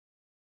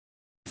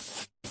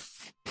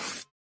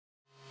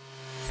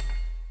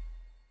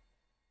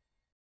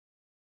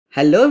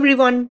Hello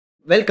everyone,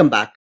 welcome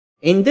back.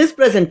 In this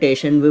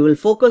presentation, we will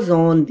focus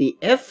on the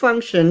f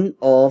function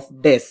of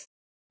this.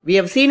 We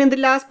have seen in the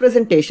last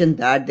presentation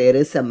that there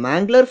is a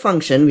Mangler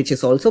function which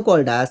is also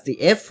called as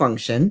the f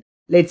function.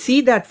 Let's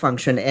see that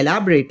function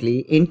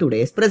elaborately in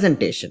today's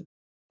presentation.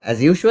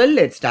 As usual,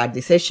 let's start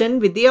the session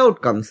with the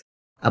outcomes.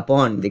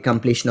 Upon the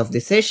completion of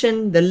the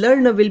session, the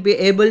learner will be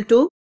able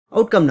to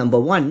outcome number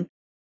 1,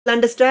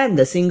 understand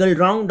the single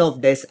round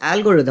of this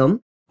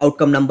algorithm.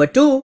 Outcome number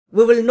 2,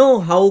 we will know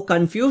how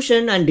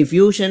confusion and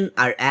diffusion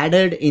are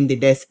added in the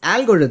DES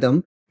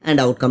algorithm. And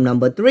outcome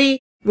number 3,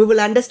 we will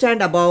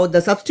understand about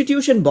the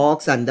substitution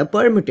box and the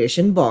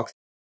permutation box.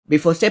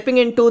 Before stepping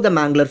into the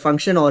Mangler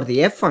function or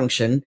the f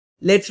function,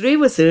 let's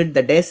revisit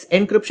the DES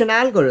encryption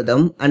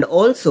algorithm, and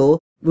also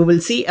we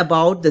will see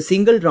about the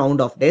single round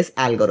of DES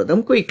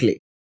algorithm quickly.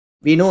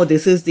 We know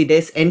this is the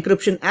DES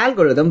encryption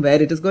algorithm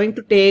where it is going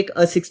to take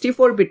a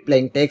 64-bit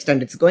plain text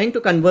and it's going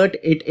to convert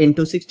it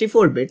into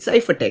 64-bit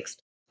ciphertext.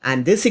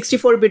 And this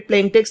 64-bit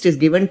plain text is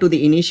given to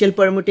the initial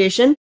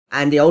permutation,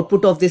 and the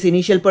output of this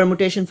initial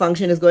permutation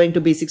function is going to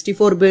be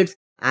 64 bits,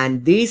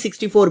 and these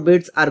 64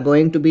 bits are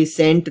going to be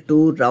sent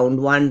to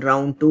round 1,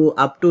 round 2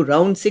 up to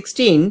round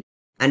 16,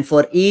 and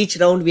for each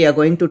round we are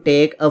going to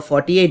take a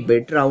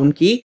 48-bit round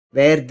key,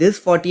 where this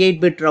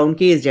 48-bit round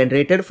key is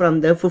generated from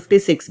the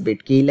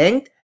 56-bit key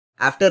length.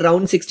 After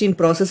round 16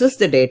 processes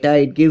the data,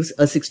 it gives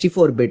a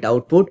 64-bit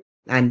output,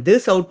 and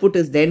this output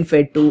is then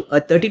fed to a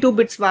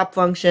 32-bit swap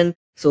function.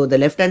 So the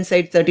left hand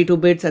side 32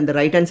 bits and the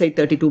right hand side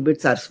 32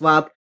 bits are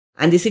swapped,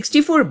 and the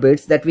 64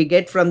 bits that we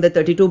get from the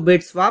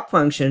 32-bit swap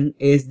function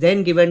is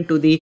then given to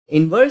the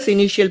inverse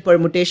initial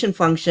permutation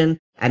function,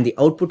 and the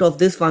output of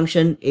this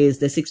function is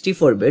the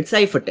 64-bit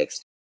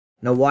ciphertext.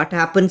 Now what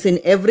happens in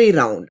every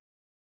round?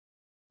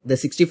 The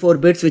 64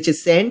 bits which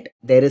is sent,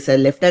 there is a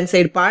left hand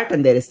side part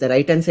and there is the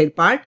right hand side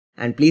part,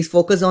 and please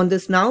focus on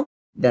this now.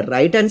 The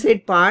right hand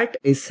side part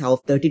is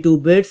of 32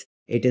 bits.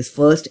 It is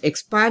first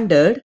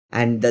expanded,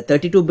 and the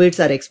 32 bits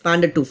are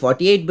expanded to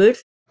 48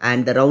 bits,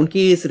 and the round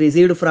key is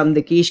received from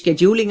the key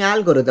scheduling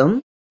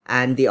algorithm,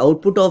 and the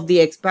output of the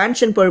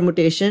expansion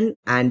permutation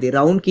and the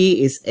round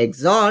key is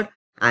XORed,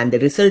 and the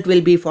result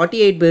will be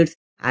 48 bits,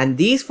 and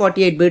these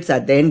 48 bits are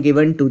then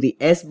given to the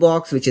S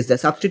box, which is the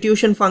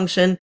substitution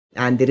function,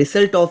 and the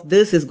result of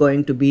this is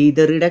going to be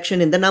the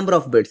reduction in the number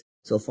of bits.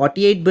 So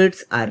 48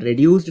 bits are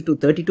reduced to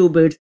 32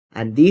 bits,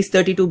 and these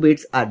 32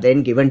 bits are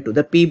then given to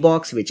the P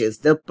box, which is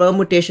the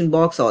permutation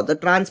box or the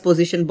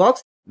transposition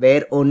box,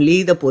 where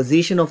only the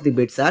position of the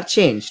bits are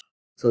changed.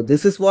 So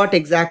this is what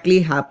exactly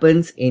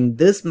happens in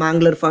this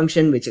Mangler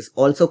function, which is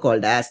also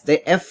called as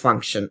the f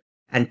function.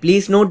 And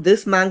please note,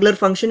 this Mangler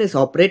function is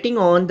operating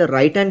on the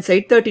right hand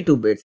side 32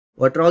 bits.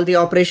 What are all the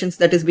operations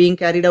that is being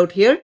carried out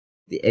here?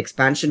 The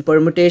expansion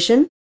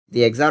permutation,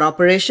 the XOR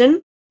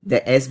operation,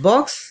 the S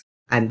box,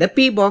 and the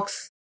P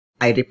box.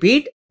 I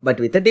repeat, but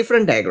with a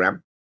different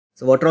diagram.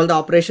 So what are all the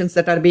operations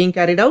that are being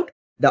carried out?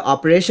 The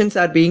operations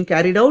are being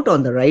carried out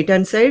on the right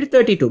hand side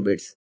 32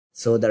 bits.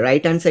 So the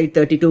right hand side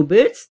 32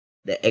 bits,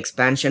 the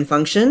expansion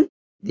function,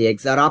 the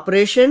XOR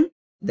operation,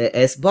 the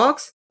S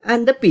box,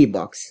 and the P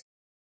box.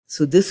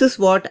 So this is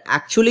what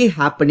actually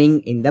happening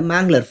in the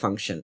Mangler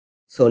function.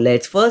 So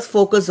let's first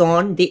focus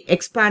on the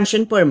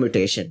expansion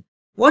permutation.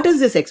 What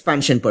is this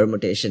expansion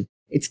permutation?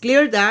 It's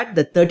clear that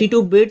the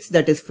 32 bits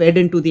that is fed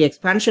into the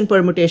expansion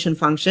permutation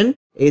function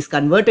is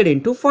converted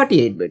into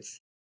 48 bits.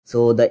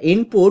 So the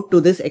input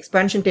to this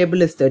expansion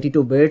table is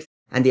 32 bits,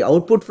 and the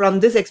output from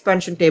this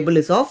expansion table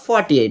is of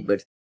 48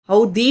 bits.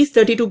 How these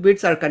 32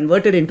 bits are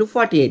converted into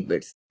 48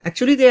 bits?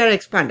 Actually, they are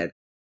expanded.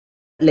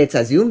 Let's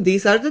assume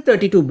these are the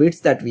 32 bits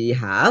that we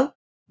have.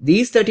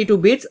 These 32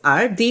 bits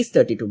are these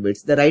 32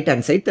 bits, the right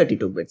hand side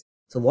 32 bits.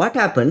 So what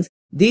happens?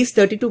 These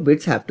 32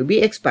 bits have to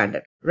be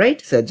expanded,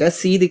 right? So just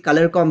see the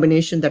color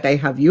combination that I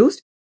have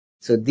used.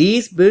 So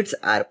these bits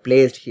are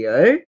placed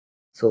here.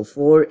 So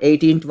 4,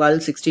 18,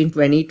 12, 16,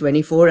 20,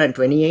 24 and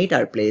 28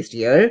 are placed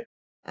here,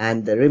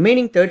 and the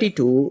remaining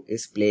 32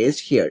 is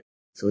placed here.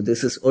 So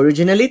this is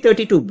originally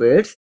 32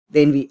 bits,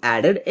 then we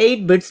added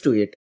 8 bits to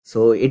it.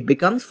 So it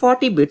becomes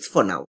 40 bits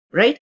for now,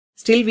 right?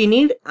 Still we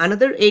need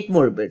another 8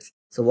 more bits.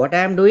 So what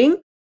I am doing?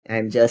 I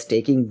am just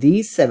taking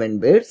these 7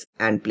 bits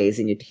and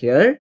placing it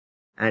here,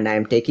 and I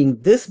am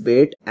taking this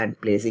bit and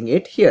placing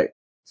it here.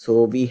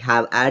 So we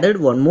have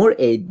added one more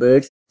 8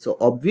 bits. So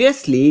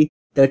obviously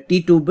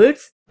 32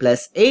 bits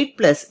plus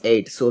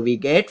 8, so we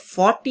get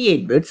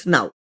 48 bits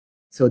now.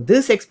 So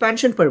this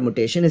expansion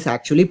permutation is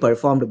actually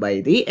performed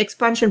by the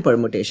expansion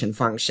permutation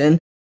function.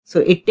 So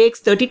it takes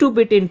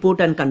 32-bit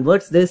input and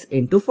converts this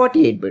into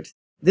 48 bits.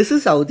 This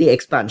is how the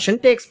expansion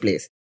takes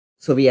place.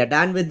 So we are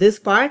done with this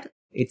part.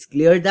 It's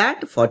clear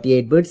that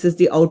 48 bits is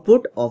the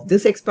output of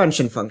this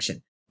expansion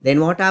function. Then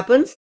what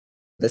happens?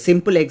 The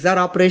simple XOR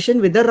operation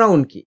with the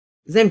round key,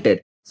 isn't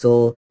it?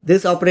 So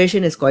this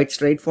operation is quite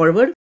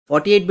straightforward.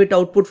 48-bit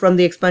output from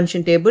the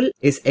expansion table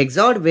is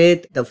XORed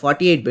with the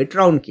 48-bit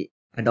round key,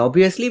 and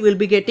obviously we'll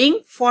be getting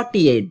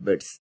 48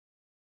 bits.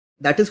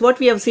 That is what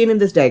we have seen in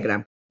this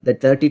diagram. The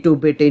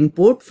 32-bit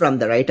input from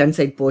the right hand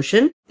side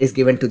portion is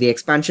given to the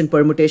expansion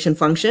permutation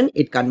function.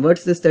 It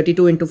converts this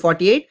 32 into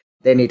 48.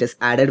 Then it is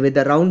added with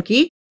the round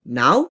key.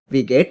 Now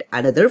we get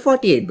another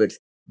 48 bits.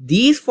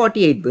 These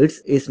 48 bits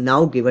is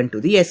now given to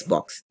the S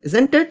box,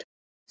 isn't it?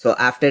 So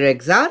after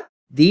XOR,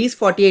 these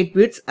 48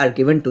 bits are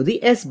given to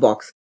the S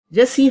box.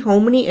 Just see how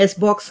many S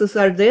boxes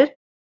are there.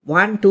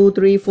 1, 2,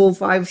 3, 4,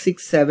 5,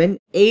 6, 7,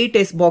 8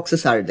 S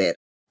boxes are there.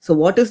 So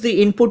what is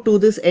the input to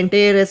this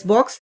entire S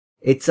box?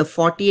 It's a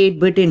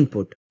 48-bit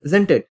input,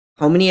 isn't it?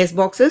 How many S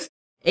boxes?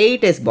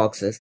 8 S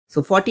boxes.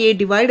 So 48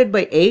 divided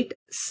by 8,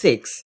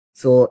 6.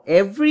 So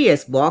every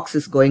S box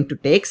is going to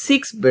take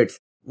 6 bits.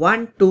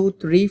 1, 2,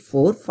 3,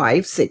 4,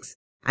 5, 6.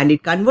 And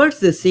it converts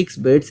the 6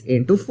 bits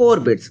into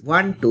 4 bits.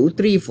 1, 2,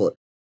 3, 4.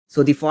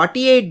 So the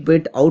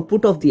 48-bit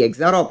output of the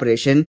XOR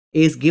operation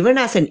is given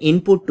as an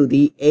input to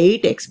the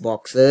 8 X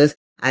boxes.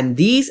 And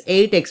these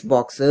 8 X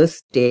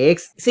boxes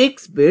takes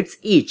 6 bits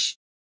each.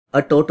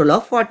 A total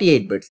of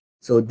 48 bits.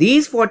 So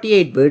these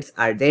 48 bits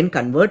are then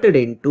converted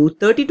into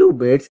 32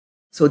 bits.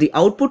 So the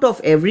output of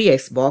every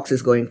S box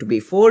is going to be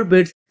 4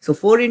 bits. So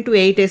 4 into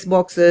 8 S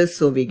boxes.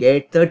 So we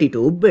get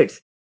 32 bits.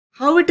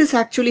 How it is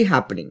actually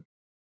happening?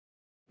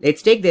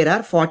 Let's take there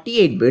are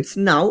 48 bits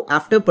now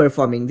after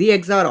performing the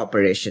XOR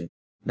operation.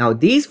 Now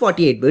these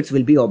 48 bits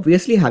will be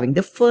obviously having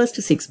the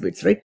first 6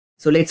 bits, right?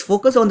 So let's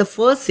focus on the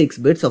first 6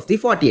 bits of the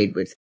 48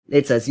 bits.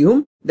 Let's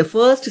assume the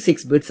first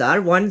 6 bits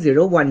are 10,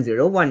 10,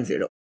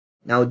 10.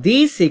 Now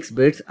these 6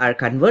 bits are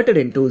converted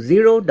into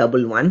 0,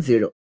 1, 1,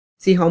 0.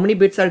 See how many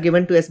bits are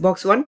given to S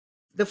box 1?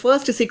 The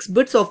first 6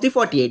 bits of the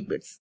 48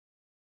 bits.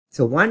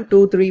 So 1,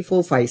 2, 3,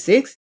 4, 5,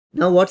 6.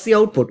 Now what's the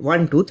output?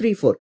 1, 2, 3,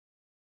 4.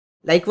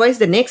 Likewise,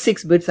 the next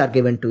 6 bits are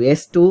given to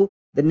S2.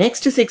 The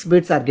next 6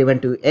 bits are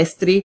given to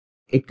S3.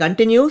 It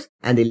continues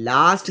and the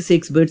last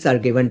 6 bits are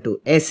given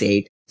to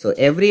S8. So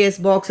every S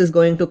box is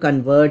going to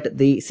convert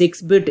the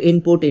 6-bit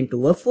input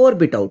into a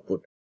 4-bit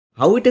output.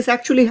 How it is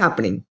actually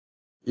happening?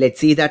 Let's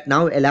see that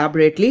now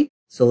elaborately.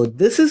 So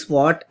this is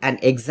what an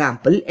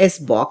example S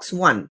box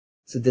 1.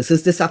 So this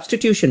is the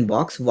substitution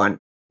box 1.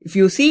 If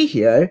you see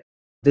here,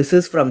 this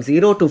is from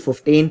 0 to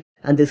 15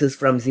 and this is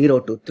from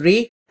 0 to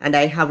 3. And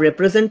I have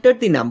represented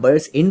the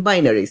numbers in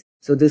binaries.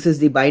 So this is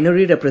the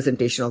binary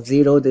representation of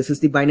 0. This is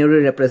the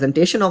binary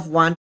representation of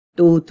 1,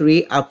 2,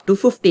 3 up to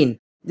 15.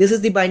 This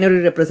is the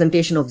binary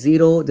representation of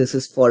 0. This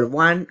is for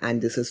 1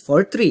 and this is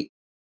for 3.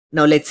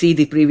 Now let's see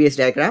the previous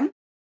diagram.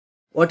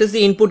 What is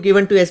the input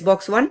given to S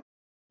box 1?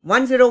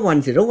 10,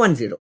 10,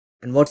 10.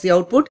 And what's the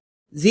output?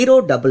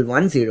 0, 1,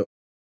 1, 0.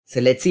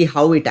 So let's see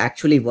how it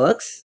actually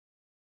works.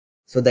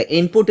 So the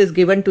input is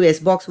given to S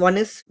box 1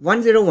 is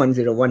 10,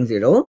 10,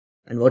 10.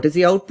 And what is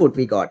the output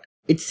we got?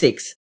 It's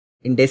 6.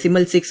 In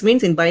decimal 6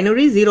 means in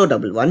binary 0,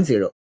 1, 1,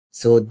 0.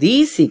 So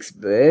these 6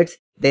 bits,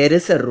 there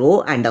is a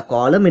row and a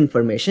column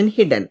information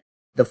hidden.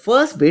 The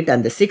first bit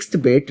and the 6th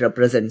bit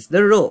represents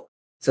the row.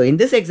 So in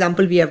this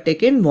example, we have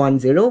taken 10,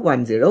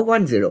 10,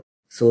 10.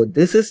 So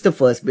this is the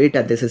first bit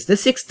and this is the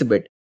 6th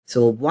bit.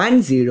 So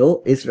 10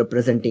 is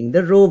representing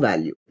the row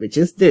value, which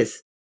is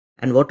this.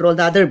 And what are all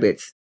the other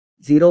bits?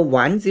 0,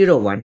 1, 0,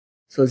 1.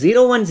 So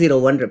 0, 1, 0,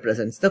 1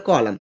 represents the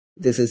column.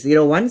 This is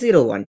 0, 1,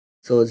 0, 1.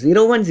 So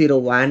 0, 1, 0,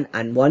 1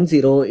 and 1,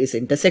 0 is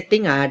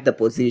intersecting at the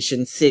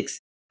position 6.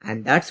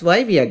 And that's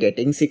why we are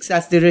getting 6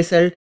 as the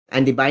result.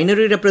 And the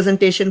binary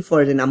representation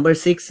for the number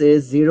 6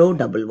 is 0,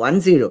 1,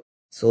 1, 0.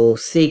 So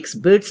 6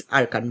 bits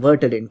are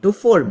converted into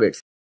 4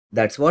 bits.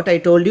 That's what I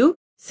told you.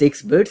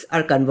 6 bits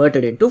are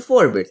converted into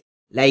 4 bits.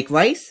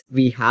 Likewise,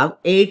 we have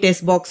 8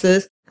 S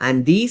boxes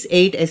and these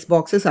 8 S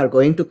boxes are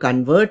going to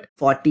convert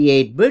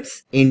 48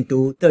 bits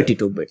into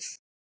 32 bits.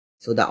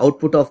 So the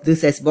output of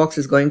this S box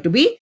is going to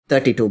be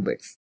 32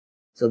 bits.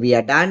 So we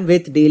are done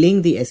with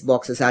dealing the S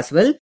boxes as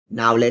well.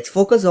 Now let's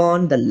focus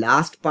on the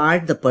last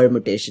part, the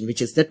permutation,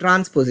 which is the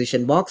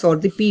transposition box or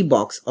the P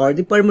box or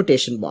the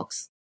permutation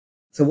box.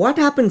 So what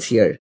happens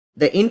here?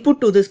 The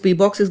input to this P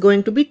box is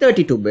going to be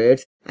 32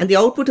 bits and the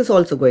output is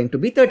also going to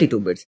be 32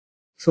 bits.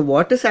 So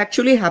what is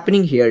actually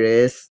happening here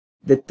is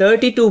the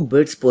 32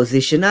 bits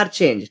position are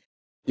changed.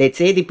 Let's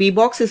say the P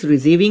box is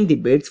receiving the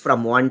bits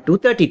from 1 to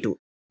 32.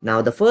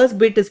 Now the first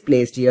bit is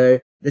placed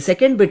here, the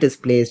second bit is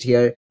placed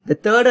here, the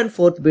third and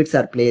fourth bits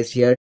are placed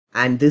here,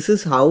 and this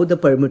is how the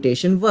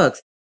permutation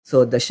works.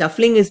 So the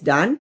shuffling is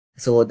done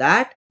so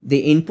that the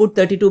input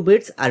 32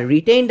 bits are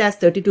retained as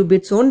 32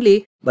 bits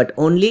only, but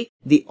only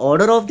the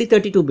order of the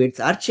 32 bits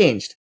are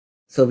changed.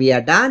 So we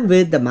are done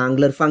with the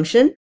Mangler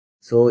function.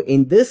 So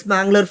in this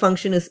Mangler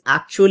function is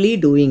actually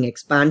doing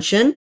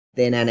expansion,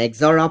 then an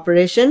XOR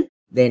operation,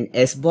 then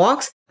S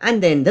box,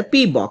 and then the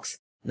P box.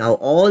 Now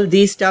all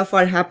these stuff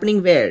are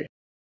happening where?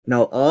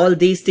 Now all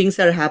these things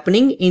are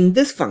happening in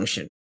this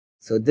function.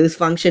 So this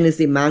function is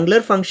the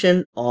Mangler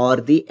function or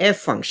the F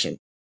function.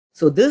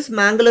 So this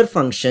Mangler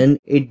function,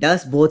 it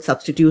does both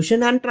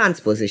substitution and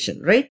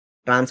transposition, right?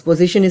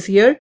 Transposition is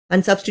here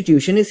and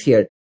substitution is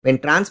here. When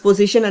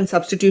transposition and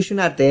substitution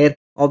are there,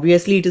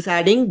 obviously it is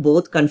adding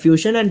both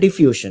confusion and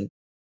diffusion.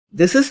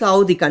 This is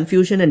how the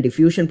confusion and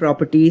diffusion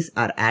properties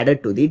are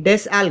added to the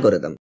DES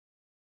algorithm.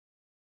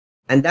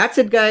 And that's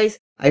it, guys.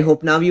 I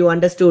hope now you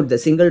understood the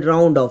single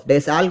round of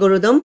DES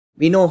algorithm.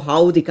 We know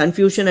how the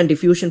confusion and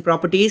diffusion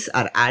properties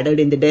are added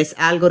in the DES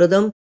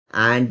algorithm,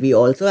 and we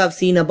also have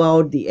seen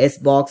about the S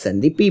box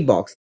and the P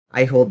box.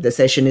 I hope the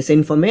session is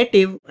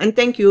informative, and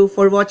thank you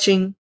for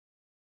watching.